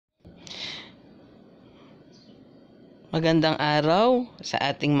Magandang araw sa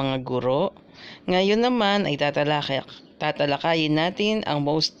ating mga guro. Ngayon naman ay tatalakayin natin ang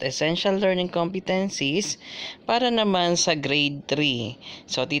most essential learning competencies para naman sa grade 3.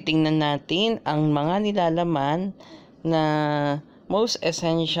 So titingnan natin ang mga nilalaman na most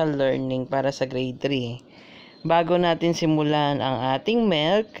essential learning para sa grade 3. Bago natin simulan ang ating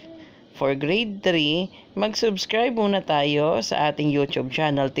MELC for grade 3, mag-subscribe muna tayo sa ating YouTube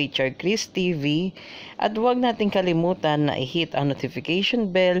channel Teacher Chris TV at huwag nating kalimutan na i-hit ang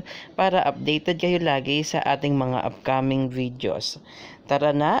notification bell para updated kayo lagi sa ating mga upcoming videos.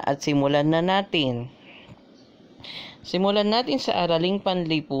 Tara na at simulan na natin. Simulan natin sa araling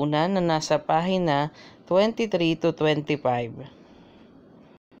panlipunan na nasa pahina 23 to 25.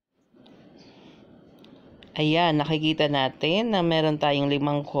 Ayan, nakikita natin na meron tayong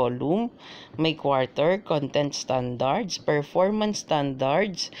 5 column. May quarter, content standards, performance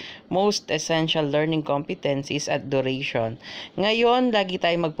standards, most essential learning competencies at duration. Ngayon, lagi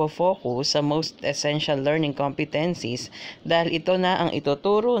tayong magpo-focus sa most essential learning competencies dahil ito na ang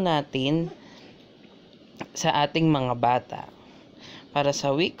ituturo natin sa ating mga bata. Para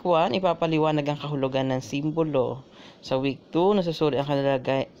sa week 1, ipapaliwanag ang kahulugan ng simbolo. Sa week 2, nasusuri ang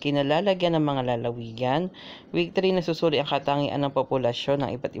kinalalagyan ng mga lalawigan. Week 3, nasusuri ang katangian ng populasyon ng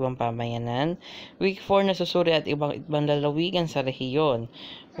iba't ibang pamayanan. Week 4, nasusuri at ibang lalawigan sa rehiyon.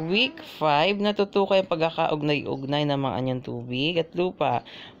 Week 5, natutukoy ang pagkakaugnay-ugnay ng mga anyong tubig at lupa.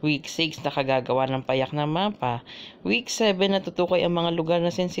 Week 6, nakagagawa ng payak na mapa. Week 7, natutukoy ang mga lugar na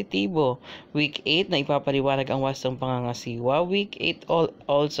sensitibo. Week 8, na ipapaliwanag ang wastong pangangasiwa. Week 8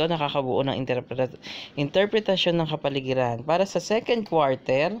 also nakakabuo ng interpretasyon ng kapaligiran. Para sa second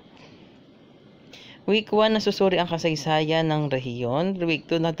quarter, Week 1, nasusuri ang kasaysayan ng rehiyon. Week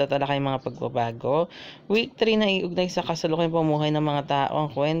 2, nagtatalakay ang mga pagbabago. Week 3, naiugnay sa kasalukuyang pamumuhay ng mga tao ang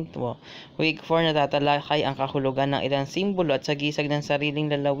kwento. Week 4, natatalakay ang kahulugan ng ilang simbolo at sagisag ng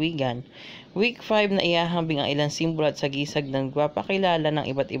sariling lalawigan. Week 5, naihahambing ang ilang simbolo at sagisag ng gwapakilala ng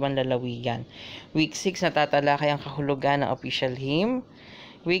iba't ibang lalawigan. Week 6, natatalakay ang kahulugan ng official hymn.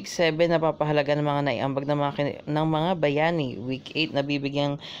 Week 7, napapahalaga ng mga naiambag ng mga bayani. Week 8,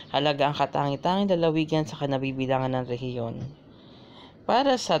 nabibigyang halaga ang katangi-tanging lalawigan sa kanabibilangan ng rehiyon.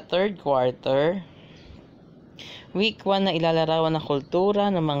 Para sa third quarter, Week 1 na ilalarawan ng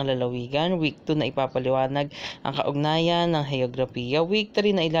kultura ng mga lalawigan. Week 2 na ipapaliwanag ang kaugnayan ng heograpiya. Week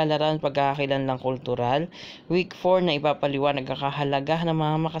 3 na ilalarawan pagkakakilanlang kultural. Week 4 na ipapaliwanag ang kahalagahan ng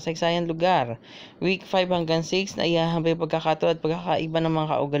mga makasaysayang lugar. Week 5 hanggang 6 na ihahambing pagkakatulad at pagkakaiba ng mga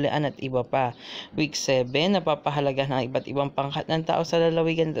kaugalian at iba pa. Week 7 na papahalagahan ng iba't ibang pangkat ng tao sa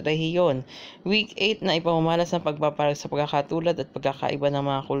lalawigan at rehiyon. Week 8 na ipamamalas ng pagpapalag sa pagkakatulad at pagkakaiba ng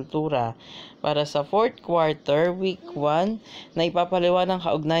mga kultura. Para sa fourth quarter, Week 1 na ipapaliwanag ang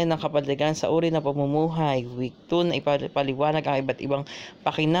kaugnayan ng kapaligiran sa uri ng pamumuhay. Week 2 na ipapaliwanag ang iba't ibang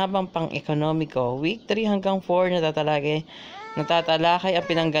pakinabang pang-ekonomiko. Week 3 hanggang 4 natatalakay ang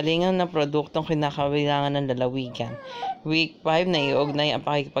pinanggalingan ng produktong kinakailangan ng lalawigan. Week 5 na iugnay ang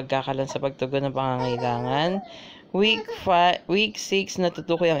pakikipagkakalan sa pagtugon ng pangangailangan. Week 6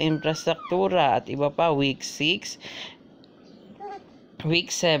 natutukoy ang infrastruktura at iba pa. Week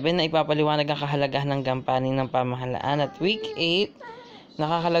 7 na ipapaliwanag ang kahalagahan ng gampanin ng pamahalaan at Week 8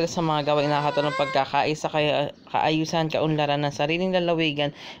 nakakalaga sa mga gawain nakakatulong pagkakaisa kaayusan, kaunlaran ng sariling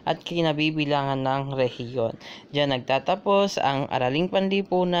lalawigan at kinabibilangan ng rehiyon. Diyan nagtatapos ang araling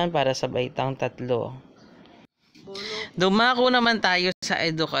panlipunan para sa baitang 3. Dumako naman tayo sa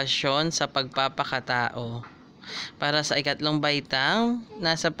edukasyon sa pagpapakatao. Para sa ikatlong baitang,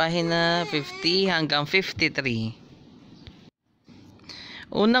 nasa pahina 50 hanggang 53.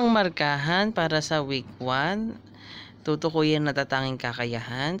 Unang markahan para sa week 1, tutukuyin natatanging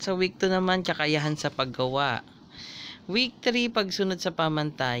kakayahan. Sa week 2 naman, kakayahan sa paggawa. Week 3, pagsunod sa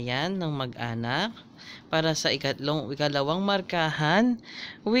pamantayan ng mag-anak. Para sa ikalawang markahan,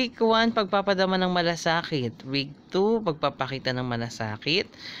 week 1, pagpapadama ng malasakit. Week 2, pagpapakita ng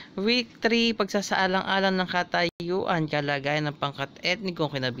malasakit. Week 3, pagsasaalang-alang ng katayuan, kalagayan ng pangkat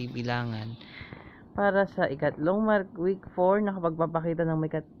etnikong kinabibilangan. Para sa ikatlong week 4, nakapagpapakita ng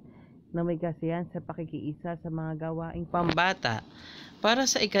may kasiyahan sa pakikiisa sa mga gawaing pambata. Para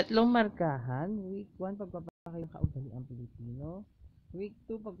sa ikatlong markahan, week 1, pagpapakita ng kaugaliang Pilipino. Week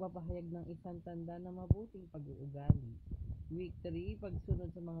 2, pagpapahayag ng isang tanda ng mabuting pag-uugali. Week 3,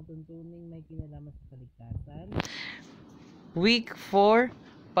 pagsunod sa mga tuntuning may kinalaman sa kaligtasan. Week 4,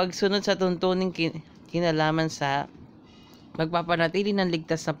 pagsunod sa tuntuning kinalaman sa pagpapanatili ng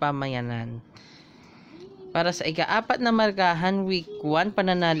ligtas na pamayanan. Para sa ika-4 na markahan, week 1,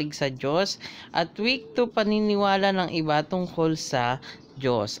 pananalig sa Diyos, at week 2, paniniwala ng iba tungkol sa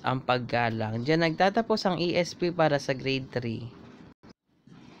Diyos, ang paggalang. Diyan nagtatapos ang ESP para sa grade 3.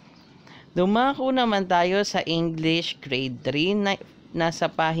 Dumako naman tayo sa English grade 3 na nasa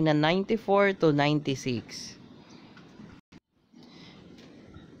pahina 94 to 96.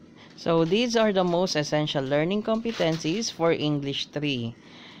 So these are the most essential learning competencies for English 3.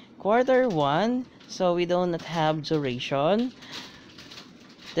 Quarter 1, so we do not have duration.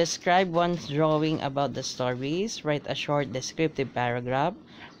 Describe one's drawing about the stories. Write a short descriptive paragraph.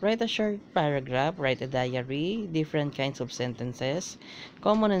 Write a short paragraph. Write a diary. Different kinds of sentences.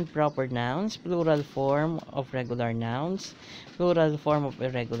 Common and proper nouns. Plural form of regular nouns. Plural form of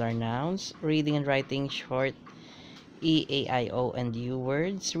irregular nouns. Reading and writing short E, A, I, O, and U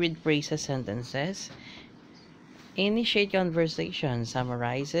words. Read phrases, sentences. Initiate conversation,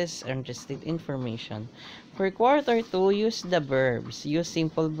 summarizes interesting information. For quarter 2, use the verbs. Use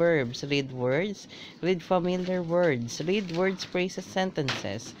simple verbs. Read words. Read familiar words. Read words, phrases,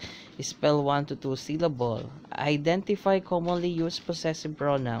 sentences. Spell 1 to 2 syllable. Identify commonly used possessive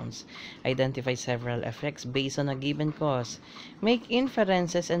pronouns. Identify several effects based on a given cause. Make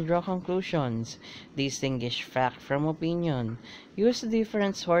inferences and draw conclusions. Distinguish fact from opinion. Use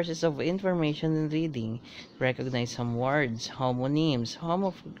different sources of information in reading. Recognize some words, homonyms,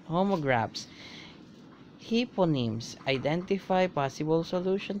 homographs, hyponyms. Identify possible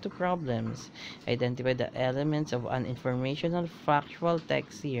solution to problems. Identify the elements of an informational factual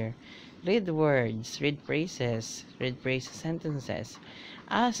text here. Read words, read phrases, sentences.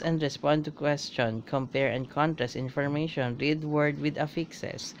 Ask and respond to question. Compare and contrast information. Read word with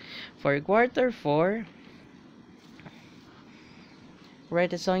affixes. For quarter 4,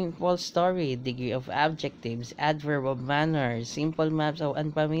 write a simple story, degree of adjectives, adverb of manner, simple maps of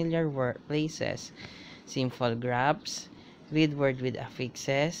unfamiliar places, simple graphs, read word with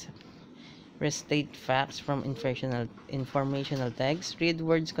affixes, restate facts from informational text, read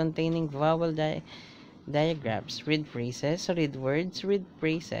words containing vowel diagrams, read phrases, read words, read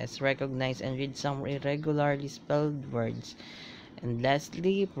phrases, recognize and read some irregularly spelled words, and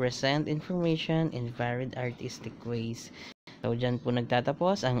lastly, present information in varied artistic ways. So, dyan po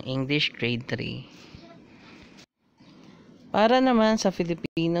nagtatapos ang English grade 3. Para naman sa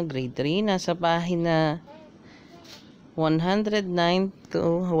Filipino grade 3, nasa pahina 109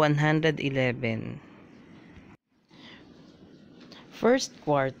 to 111. First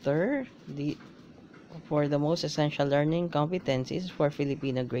quarter, for the most essential learning competencies for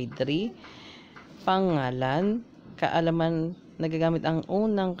Filipino grade 3, pangalan, kaalaman, nagagamit ang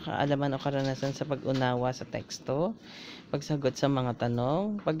unang kaalaman o karanasan sa pag-unawa sa teksto, pagsagot sa mga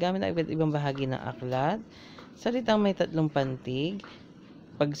tanong, paggamit ng iba't ibang bahagi ng aklat, salitang may tatlong pantig,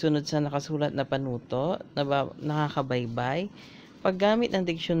 pagsunod sa nakasulat na panuto, nakakabaybay, paggamit ng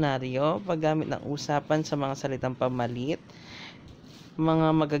diksyonaryo, paggamit ng usapan sa mga salitang pamalit, mga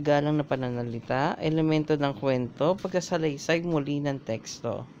magagalang na pananalita, elemento ng kwento, pagkasalaysay muli ng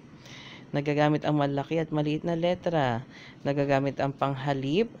teksto. Nagagamit ang malaki at maliit na letra. Nagagamit ang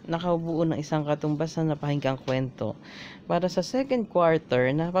panghalip, nakabuo ng isang katumbasan na napahinggang kwento. Para sa second quarter,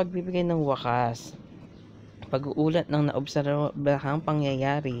 na pagbibigay ng wakas, pag-uulat ng naobserbahang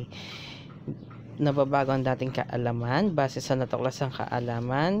pangyayari, nababago ang dating kaalaman base sa natuklasang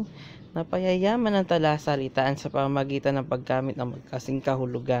kaalaman, napayayaman ng talasalitaan sa pamamagitan ng paggamit ng magkasing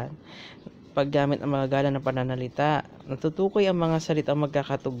kahulugan, paggamit ng mga gala ng pananalita, natutukoy ang mga salitang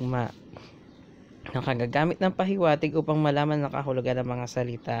magkakatugma, nakagagamit ng pahiwatig upang malaman ang kahulugan ng mga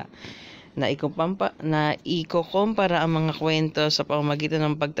salita, na ikukumpara ang mga kwento sa pamamagitan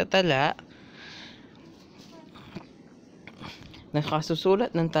ng pagtatala,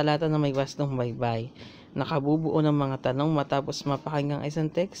 nakasusulat ng talata na may wastong baybay, nakabubuo ng mga tanong matapos mapakinggang isang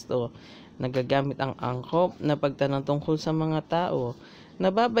teksto, nagagamit ang angkop na pagtanong tungkol sa mga tao,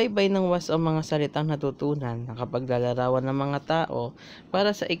 nababaybay ng wasto ang mga salitang natutunan, nakapaglalarawan ng mga tao,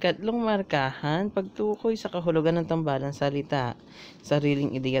 para sa ikatlong markahan, pagtukoy sa kahulugan ng tambalang salita,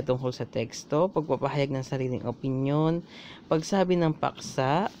 sariling ideya tungkol sa teksto, pagpapahayag ng sariling opinyon, pagsabi ng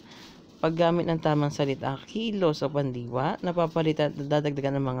paksa, paggamit ng tamang salita, kilos o pandiwa, napapalitan at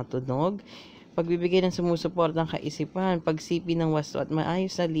dadagdagan ng mga tunog, pagbibigay ng sumusuportang kaisipan, pagsipi ng wasto at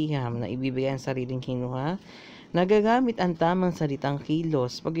maayos na liham na ibibigay ang sariling kinuha, nagagamit ang tamang salitang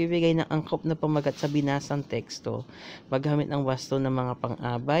kilos, pagbibigay ng angkop na pamagat sa binasang teksto, paggamit ng wasto ng mga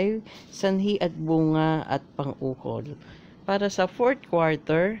pang-abay, sanhi at bunga at pang-ukol. Para sa fourth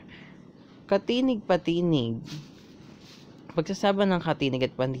quarter, katinig-patinig, pagsasama ng katinig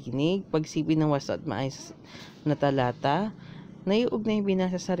at patinig, pagsipi ng wasto at maayos na talata, Naiugnay ang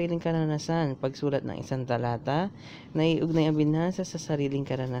binasa sa sariling karanasan. Pagsulat ng isang talata, naiugnay ang binasa sa sariling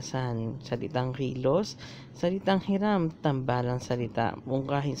karanasan. Salitang kilos, salitang hiram, tambalang salita,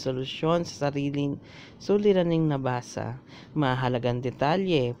 mungkahing solusyon sa sariling suliraning nabasa. Mahalagang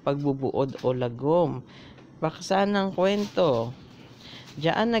detalye, pagbubuod o lagom, paksa ng kwento.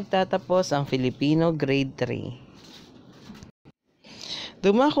 Diyan nagtatapos ang Filipino Grade 3.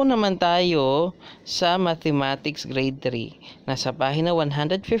 Dumako naman tayo sa Mathematics Grade 3. Nasa pahina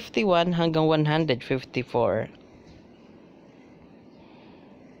 151 hanggang 154.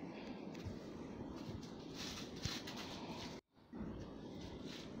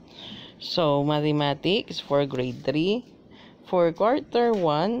 So, Mathematics for Grade 3. For Quarter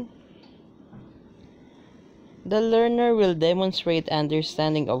 1, the learner will demonstrate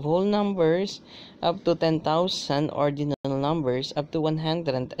understanding of whole numbers up to 10,000, ordinal numbers up to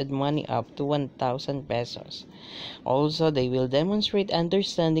 100, and money up to 1,000 pesos. Also, they will demonstrate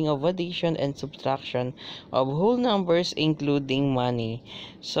understanding of addition and subtraction of whole numbers including money.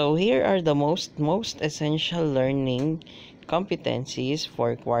 So, here are the most essential learning competencies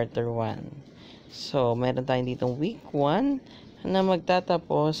for Quarter 1. So, meron tayong ditong Week 1 na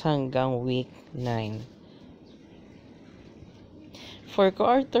magtatapos hanggang Week 9. For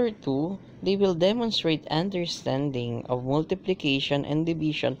Quarter 2, they will demonstrate understanding of multiplication and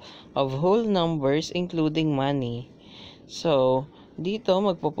division of whole numbers including money. So, dito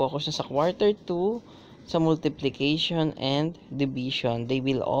magpo-focus na sa Quarter 2 sa multiplication and division. They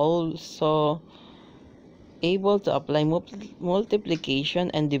will also able to apply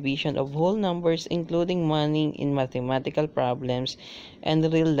multiplication and division of whole numbers including money in mathematical problems and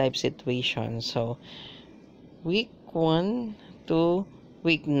real-life situations. So, Week 1 to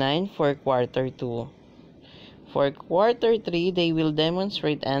Week 9 for Quarter 2. For Quarter 3, they will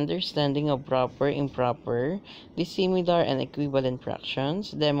demonstrate understanding of proper, improper, dissimilar, and equivalent fractions,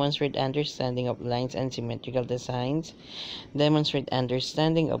 demonstrate understanding of lines and symmetrical designs, demonstrate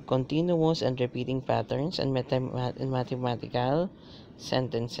understanding of continuous and repeating patterns, and mathematical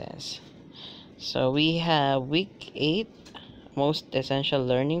sentences. So we have Week 8, most essential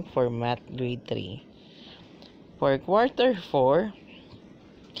learning for Math Grade 3. For Quarter 4,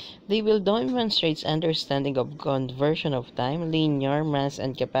 they will demonstrate understanding of conversion of time, linear, mass,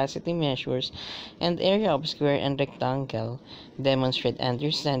 and capacity measures, and area of square and rectangle. Demonstrate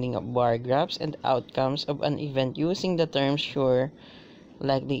understanding of bar graphs and outcomes of an event using the terms sure,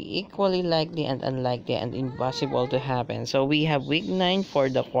 likely, equally likely, and unlikely, and impossible to happen. So we have Week 9 for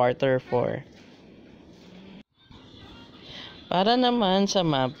the Quarter 4. Para naman sa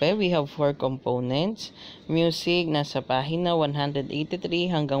MAPE, we have 4 components. Music, nasa pahina 183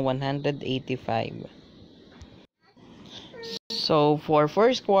 hanggang 185. So, for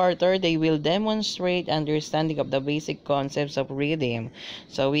first quarter, they will demonstrate understanding of the basic concepts of rhythm.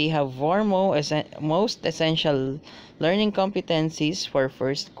 So, we have 4 most essential learning competencies for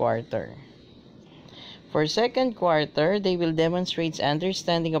first quarter. For second quarter, they will demonstrate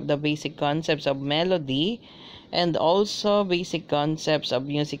understanding of the basic concepts of melody, and also basic concepts of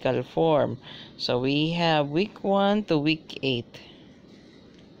musical form. So we have Week 1 to Week 8.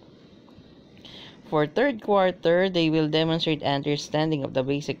 For third quarter, they will demonstrate understanding of the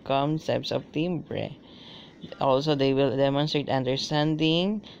basic concepts of timbre. Also, they will demonstrate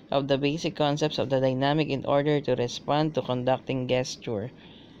understanding of the basic concepts of the dynamic in order to respond to conducting gesture.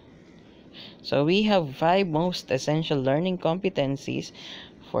 So we have 5 most essential learning competencies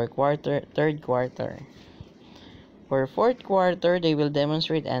for third quarter. For fourth quarter, they will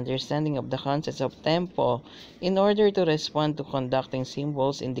demonstrate understanding of the concepts of tempo in order to respond to conducting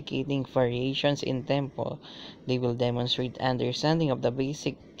symbols indicating variations in tempo. They will demonstrate understanding of the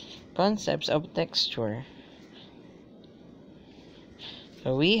basic concepts of texture.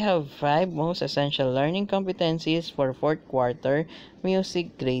 So we have 5 most essential learning competencies for fourth quarter,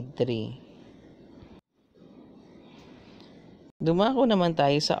 music grade 3. Dumako naman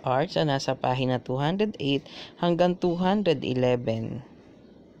tayo sa arts na nasa pahina 208 hanggang 211.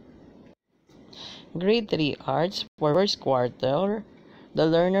 Grade 3 Arts for first quarter, the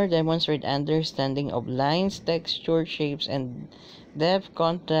learner demonstrate understanding of lines, texture, shapes, and depth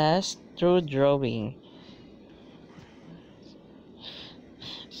contrast through drawing.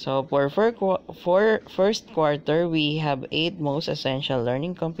 So for first quarter, we have 8 most essential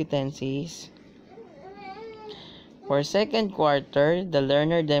learning competencies. For second quarter, the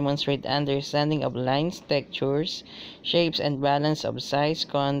learner demonstrate understanding of lines, textures, shapes, and balance of size,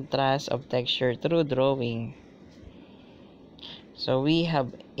 contrast of texture through drawing. So we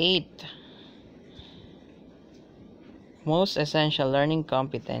have 8 most essential learning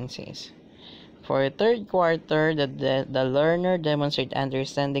competencies. For third quarter, the learner demonstrate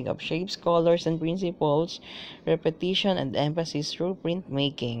understanding of shapes, colors, and principles, repetition, and emphasis through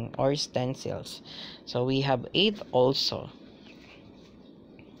printmaking or stencils. So we have 8 also.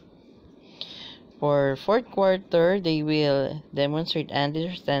 For fourth quarter, they will demonstrate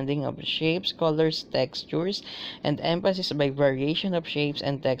understanding of shapes, colors, textures, and emphasis by variation of shapes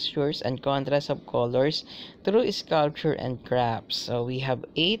and textures and contrast of colors through sculpture and crafts. So we have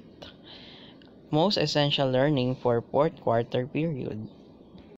 8 most essential learning for fourth quarter period.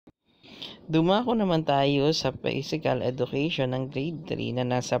 Dumako naman tayo sa physical education ng grade 3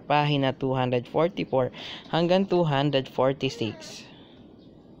 na nasa pahina 244 hanggang 246.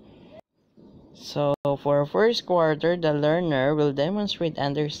 So, for first quarter, the learner will demonstrate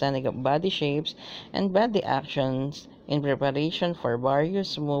understanding of body shapes and body actions in preparation for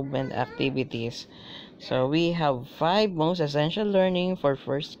various movement activities. So, we have 5 most essential learning for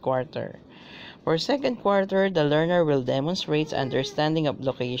first quarter. For second quarter, the learner will demonstrate understanding of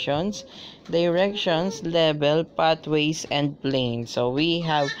locations, directions, level, pathways, and planes. So, we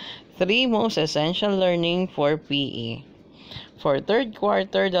have 3 most essential learning for PE. For third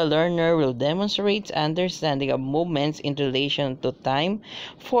quarter, the learner will demonstrate understanding of movements in relation to time,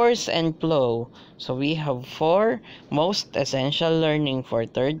 force, and flow. So we have 4 most essential learning for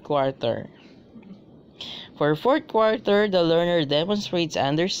third quarter. For fourth quarter, the learner demonstrates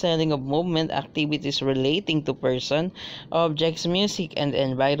understanding of movement activities relating to person, objects, music, and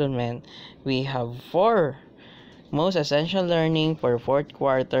environment. We have 4 most essential learning for fourth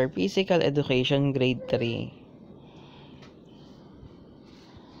quarter physical education grade 3.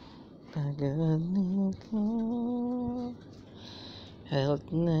 Pagaling ko, health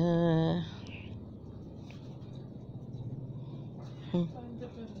na.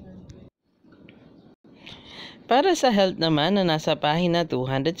 Para sa health naman na nasa pahina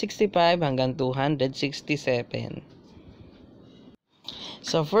 265 hanggang 267.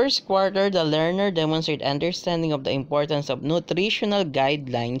 So first quarter, the learner demonstrate understanding of the importance of nutritional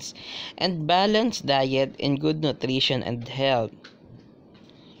guidelines and balanced diet in good nutrition and health.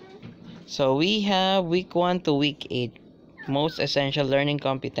 So we have week 1 to week 8, most essential learning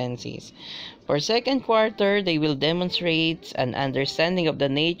competencies. For second quarter, they will demonstrate an understanding of the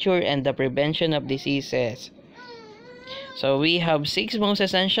nature and the prevention of diseases. So we have 6 most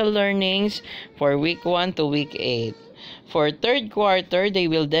essential learnings for week 1 to week 8. For third quarter, they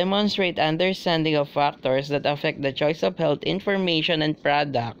will demonstrate understanding of factors that affect the choice of health information and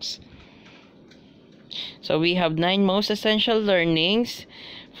products. So we have 9 most essential learnings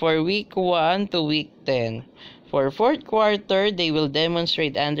for week 1 to week 10. For fourth quarter, they will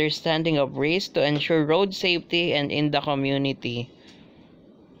demonstrate understanding of risk to ensure road safety and in the community.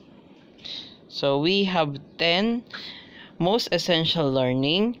 So we have 10 most essential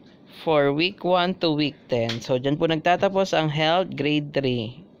learning for week 1 to week 10. So dyan po nagtatapos ang health grade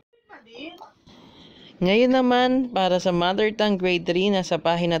 3. Ngayon naman, para sa mother tongue grade 3, nasa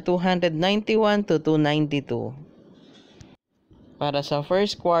pahina 291 to 292. Para sa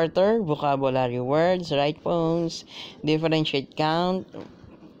first quarter, vocabulary words, right phones, differentiate count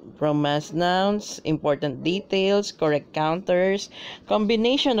from mass nouns, important details, correct counters,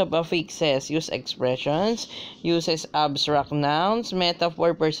 combination of affixes, use expressions, uses abstract nouns,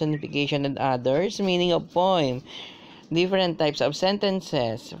 metaphor, personification, and others, meaning of poem, different types of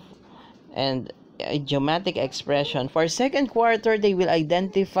sentences, and idiomatic expression. For second quarter, they will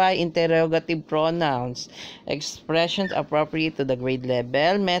identify interrogative pronouns, expressions appropriate to the grade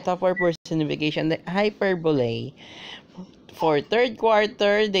level, metaphor, personification, hyperbole. For third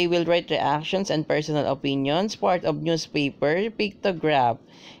quarter, they will write reactions and personal opinions, part of newspaper, pictograph,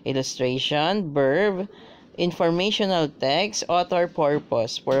 illustration, verb, informational text, author,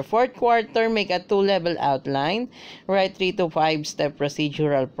 purpose. For fourth quarter, make a 2-level outline, write 3 to 5 step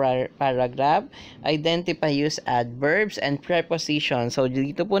procedural paragraph, identify use adverbs and prepositions. So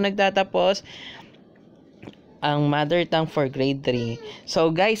dito po nagtatapos ang mother tongue for grade 3.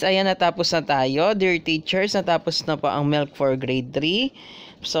 So guys, ayan, natapos na tayo. Dear teachers, natapos na po ang MELC for grade 3.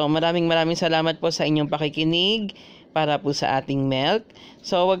 So maraming salamat po sa inyong pakikinig para po sa ating MELC.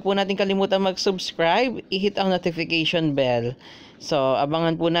 So wag po natin kalimutan mag-subscribe, i-hit ang notification bell. So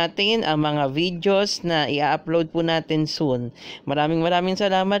abangan po natin ang mga videos na i-upload po natin soon. Maraming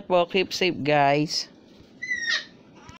salamat po. Keep safe guys.